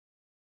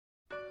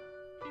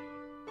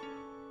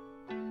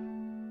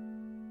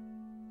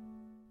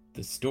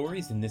The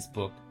stories in this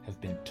book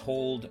have been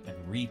told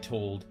and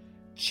retold,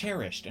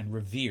 cherished and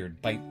revered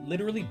by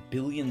literally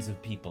billions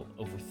of people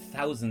over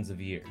thousands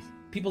of years.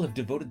 People have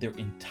devoted their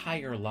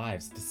entire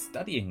lives to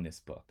studying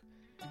this book.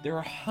 There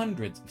are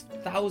hundreds of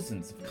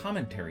thousands of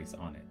commentaries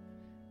on it,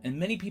 and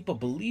many people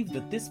believe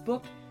that this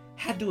book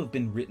had to have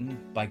been written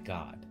by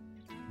God.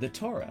 The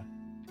Torah.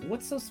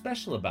 What's so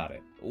special about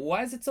it?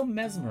 Why is it so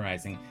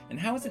mesmerizing, and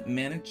how has it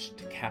managed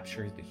to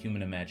capture the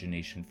human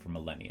imagination for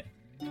millennia?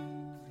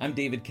 I'm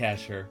David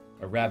Kasher,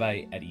 a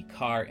rabbi at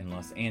Ikar in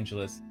Los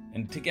Angeles,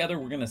 and together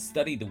we're going to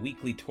study the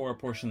weekly Torah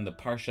portion of the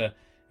Parsha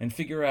and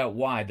figure out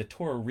why the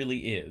Torah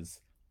really is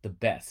the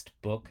best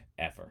book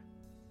ever.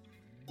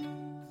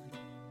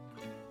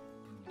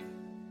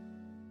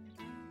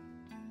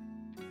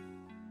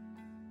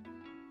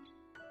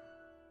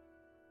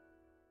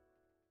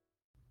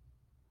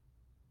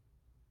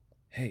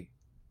 Hey,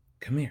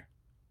 come here.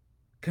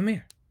 Come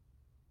here.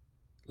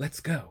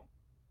 Let's go.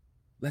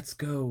 Let's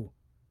go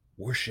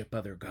worship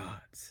other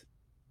gods.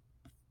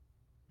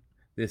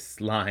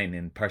 This line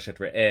in Parshat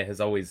Re'eh has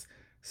always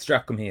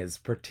struck me as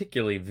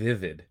particularly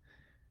vivid.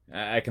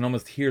 I can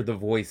almost hear the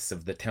voice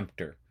of the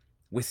tempter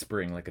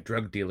whispering like a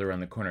drug dealer on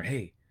the corner,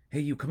 hey,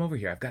 you come over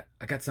here.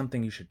 I got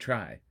something you should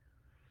try.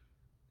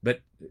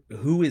 But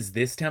who is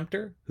this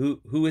tempter?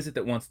 Who is it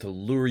that wants to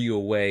lure you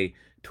away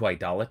to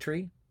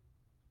idolatry?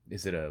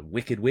 Is it a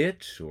wicked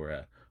witch or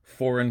a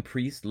foreign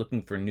priest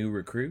looking for new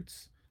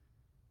recruits?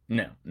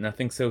 No,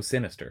 nothing so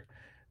sinister.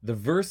 The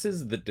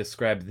verses that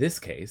describe this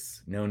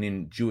case, known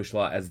in Jewish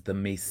law as the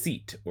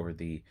Mesit, or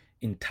the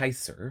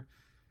enticer,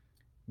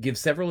 give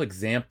several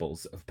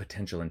examples of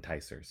potential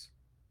enticers.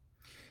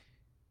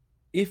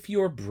 If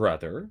your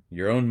brother,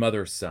 your own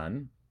mother's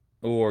son,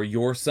 or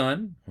your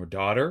son or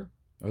daughter,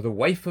 or the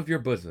wife of your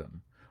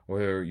bosom,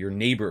 or your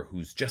neighbor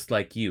who's just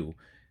like you,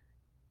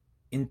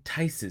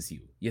 entices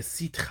you,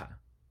 yasitcha,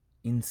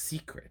 in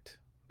secret,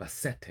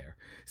 baseter,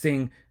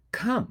 saying,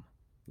 come,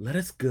 let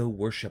us go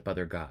worship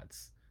other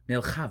gods,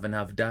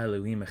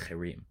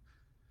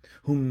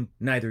 whom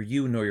neither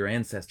you nor your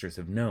ancestors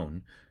have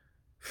known,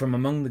 from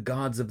among the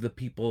gods of the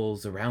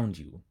peoples around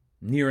you,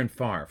 near and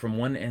far, from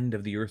one end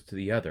of the earth to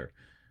the other.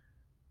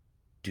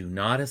 Do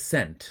not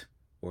assent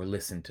or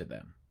listen to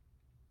them.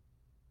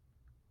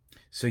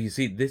 So you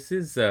see, this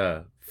is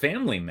a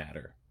family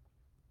matter.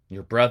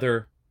 Your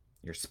brother,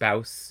 your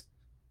spouse,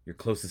 your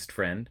closest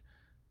friend,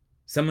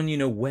 someone you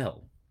know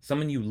well,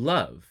 someone you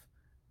love,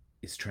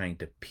 is trying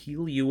to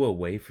peel you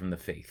away from the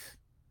faith.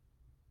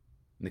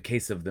 The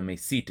case of the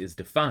Mesit is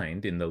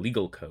defined in the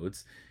legal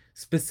codes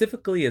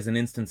specifically as an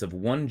instance of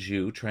one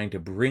Jew trying to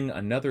bring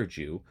another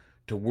Jew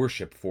to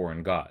worship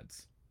foreign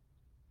gods.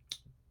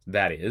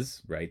 That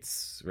is,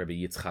 writes Rabbi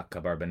Yitzchak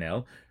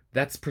Abarbanel,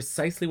 that's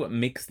precisely what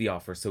makes the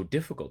offer so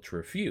difficult to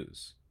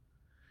refuse.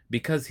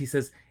 Because, he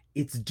says,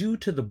 it's due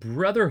to the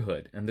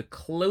brotherhood and the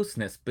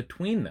closeness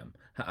between them,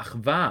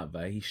 ha'achva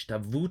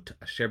v'hishtavut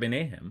asher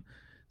b'neihem,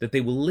 that they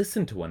will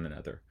listen to one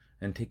another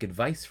and take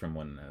advice from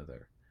one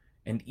another,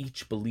 and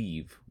each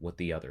believe what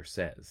the other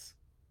says.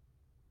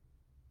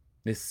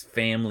 This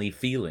family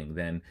feeling,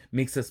 then,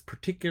 makes us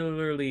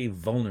particularly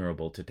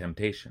vulnerable to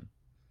temptation.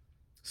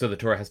 So the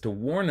Torah has to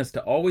warn us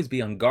to always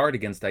be on guard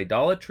against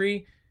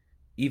idolatry,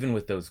 even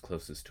with those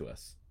closest to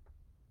us.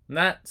 And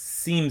that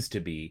seems to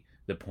be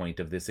the point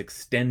of this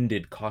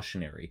extended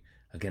cautionary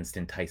against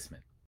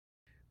enticement.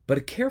 But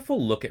a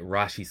careful look at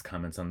Rashi's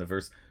comments on the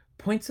verse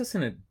points us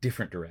in a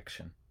different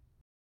direction.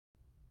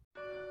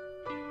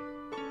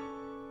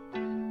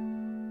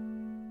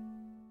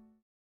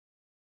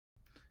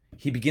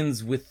 He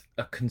begins with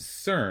a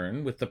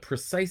concern with the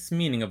precise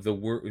meaning of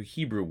the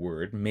Hebrew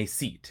word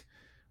mesit,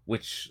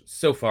 which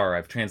so far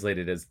I've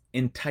translated as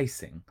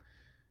enticing,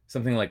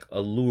 something like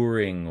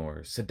alluring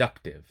or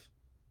seductive.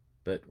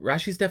 But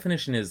Rashi's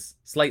definition is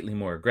slightly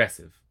more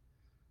aggressive.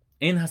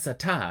 Ein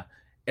hasata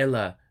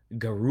ela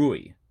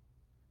garui.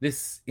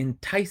 This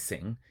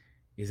enticing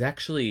is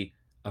actually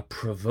a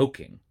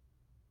provoking.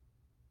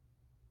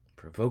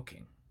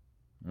 Provoking.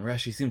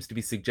 Rashi seems to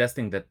be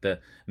suggesting that the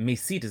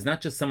mesit is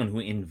not just someone who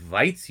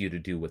invites you to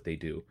do what they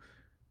do,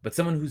 but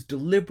someone who's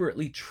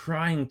deliberately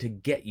trying to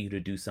get you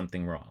to do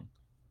something wrong.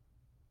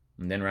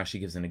 And then Rashi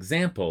gives an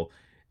example,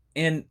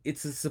 and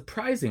it's a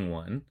surprising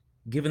one,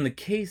 given the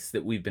case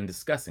that we've been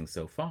discussing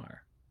so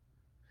far.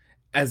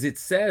 As it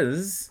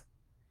says,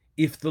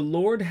 if the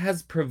Lord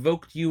has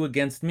provoked you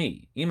against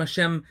me, im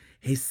Hashem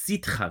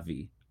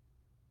hesitchavi.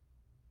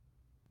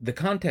 The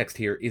context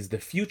here is the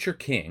future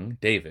king,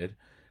 David,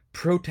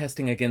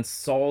 protesting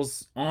against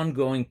Saul's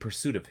ongoing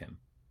pursuit of him.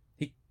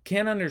 He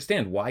can't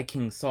understand why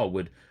King Saul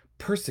would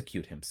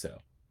persecute him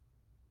so.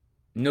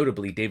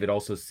 Notably, David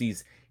also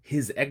sees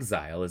his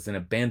exile as an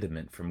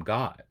abandonment from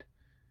God.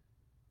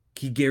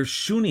 Ki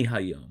gershuni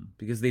hayom,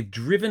 because they've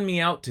driven me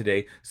out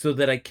today so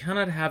that I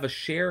cannot have a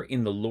share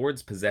in the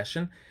Lord's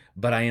possession,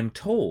 but I am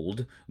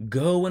told,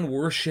 go and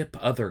worship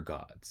other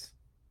gods.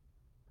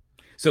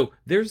 So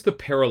there's the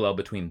parallel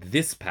between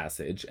this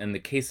passage and the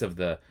case of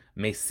the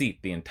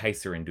Mesit, the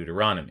enticer in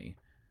Deuteronomy.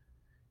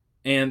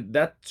 And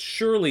that's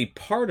surely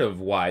part of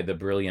why the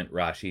brilliant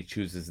Rashi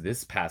chooses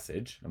this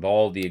passage of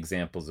all the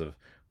examples of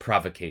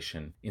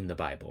provocation in the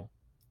Bible.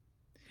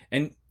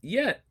 And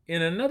yet,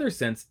 in another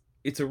sense,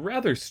 it's a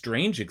rather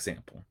strange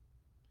example.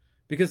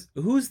 Because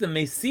who's the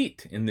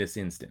mesite in this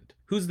instant?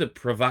 Who's the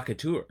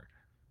provocateur?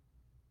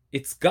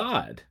 It's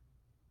God.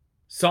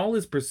 Saul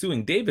is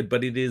pursuing David,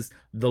 but it is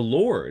the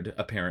Lord,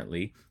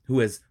 apparently, who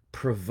has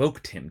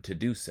provoked him to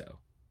do so.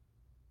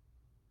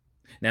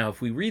 Now,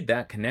 if we read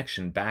that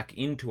connection back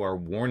into our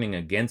warning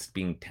against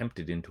being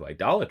tempted into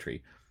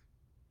idolatry,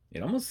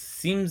 it almost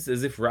seems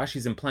as if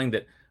Rashi's implying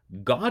that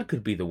God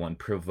could be the one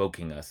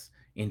provoking us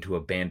into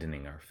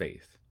abandoning our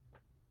faith.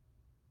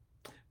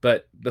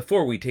 But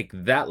before we take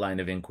that line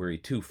of inquiry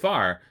too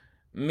far,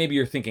 maybe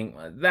you're thinking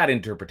that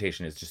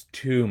interpretation is just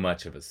too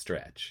much of a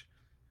stretch.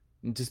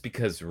 Just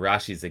because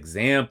Rashi's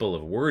example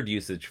of word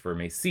usage for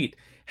mesite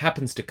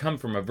happens to come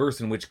from a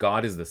verse in which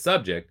God is the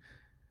subject,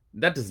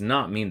 that does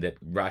not mean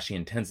that Rashi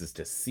intends us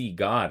to see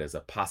God as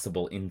a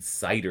possible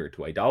inciter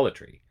to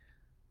idolatry.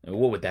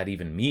 What would that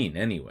even mean,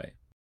 anyway?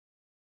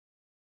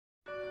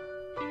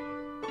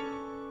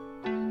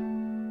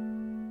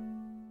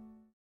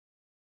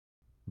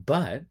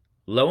 But,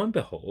 lo and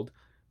behold,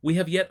 we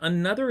have yet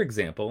another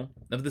example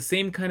of the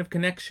same kind of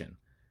connection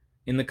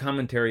in the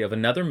commentary of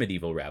another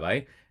medieval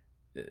rabbi,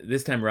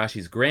 this time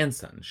Rashi's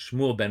grandson,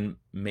 Shmuel ben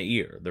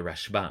Meir, the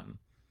Rashbam.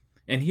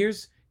 And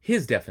here's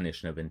his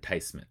definition of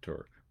enticement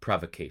or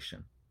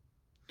provocation.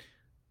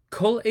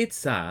 Kol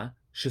etza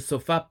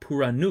shesofa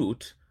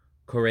puranut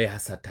kore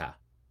hasata.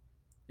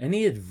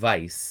 Any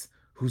advice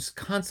whose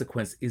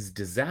consequence is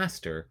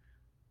disaster,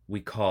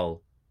 we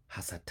call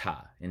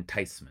hasata,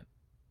 enticement.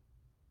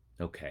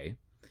 Okay.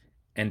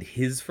 And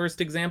his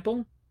first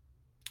example?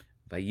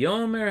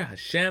 Vayomer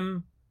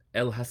Hashem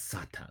el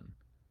hasatan.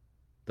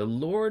 The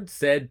Lord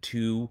said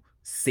to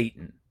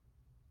Satan,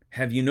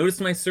 "Have you noticed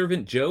my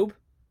servant Job?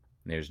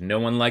 There's no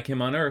one like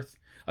him on earth,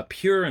 a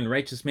pure and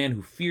righteous man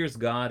who fears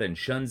God and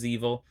shuns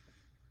evil.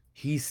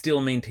 He still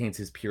maintains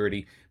his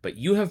purity, but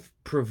you have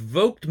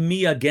provoked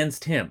me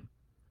against him.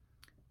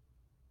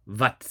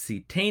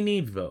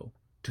 Vatsiteni vo,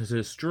 to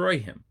destroy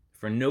him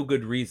for no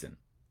good reason."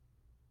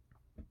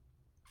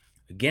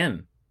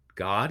 Again,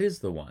 God is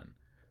the one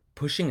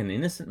pushing an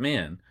innocent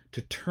man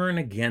to turn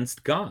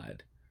against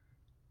God.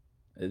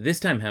 This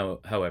time,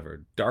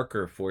 however,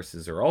 darker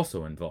forces are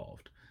also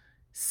involved.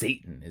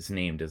 Satan is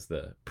named as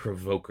the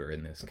provoker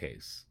in this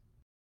case.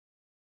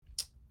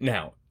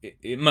 Now,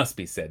 it must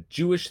be said,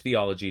 Jewish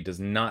theology does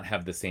not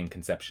have the same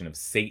conception of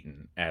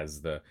Satan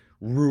as the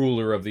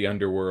ruler of the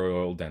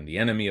underworld and the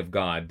enemy of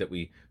God that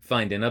we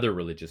find in other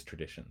religious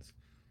traditions.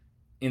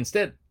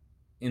 Instead,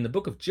 in the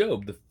book of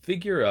Job, the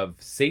figure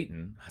of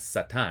Satan,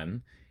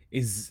 Satan,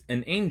 is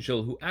an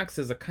angel who acts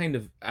as a kind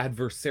of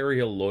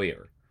adversarial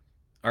lawyer,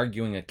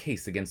 arguing a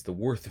case against the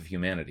worth of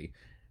humanity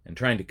and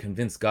trying to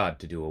convince God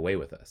to do away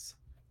with us.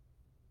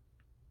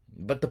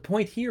 But the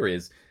point here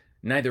is,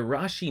 neither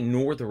Rashi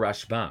nor the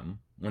Rashbam,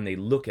 when they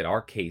look at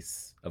our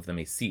case of the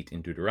mesite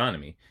in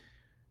Deuteronomy,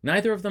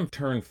 neither of them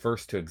turn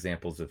first to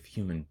examples of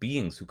human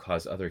beings who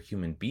cause other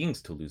human beings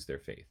to lose their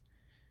faith.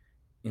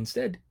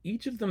 Instead,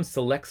 each of them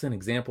selects an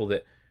example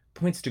that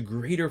points to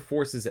greater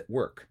forces at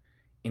work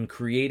in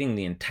creating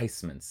the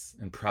enticements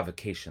and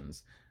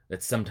provocations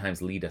that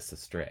sometimes lead us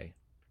astray.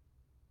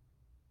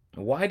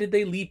 Why did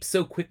they leap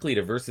so quickly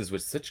to verses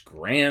with such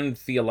grand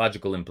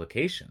theological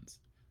implications?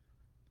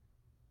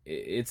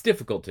 It's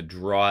difficult to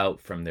draw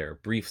out from their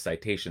brief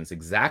citations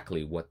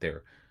exactly what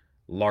their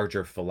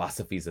larger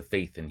philosophies of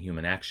faith and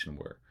human action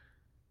were.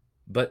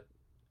 But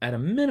at a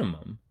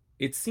minimum,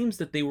 it seems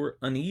that they were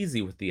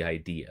uneasy with the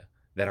idea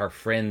that our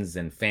friends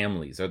and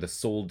families are the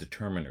sole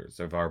determiners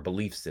of our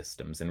belief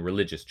systems and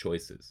religious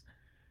choices.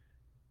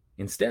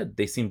 Instead,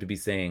 they seem to be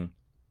saying,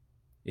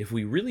 if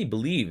we really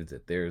believe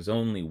that there's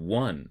only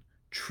one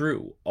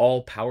true,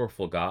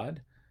 all-powerful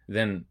God,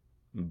 then,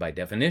 by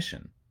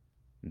definition,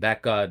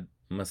 that God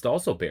must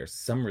also bear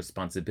some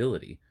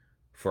responsibility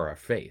for our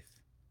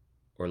faith,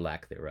 or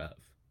lack thereof.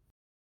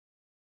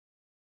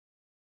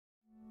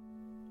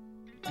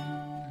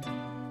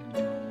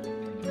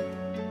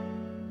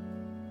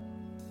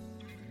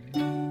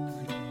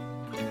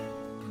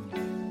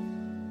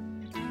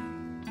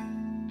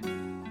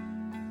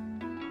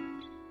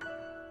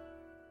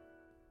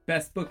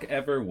 Best Book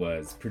Ever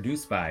was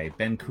produced by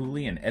Ben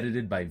Cooley and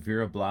edited by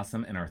Vera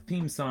Blossom, and our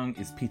theme song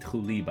is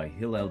Pitchouli by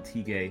Hillel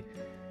Tigay.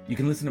 You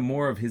can listen to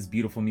more of his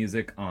beautiful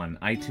music on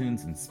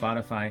iTunes and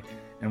Spotify,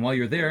 and while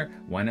you're there,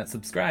 why not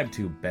subscribe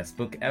to Best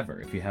Book Ever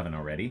if you haven't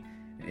already.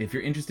 If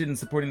you're interested in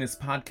supporting this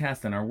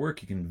podcast and our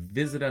work, you can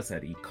visit us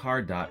at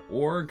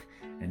ikar.org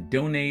and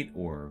donate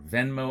or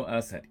Venmo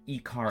us at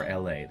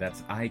IKARLA.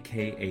 That's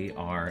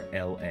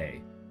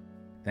IKARLA.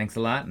 Thanks a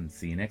lot and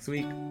see you next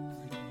week.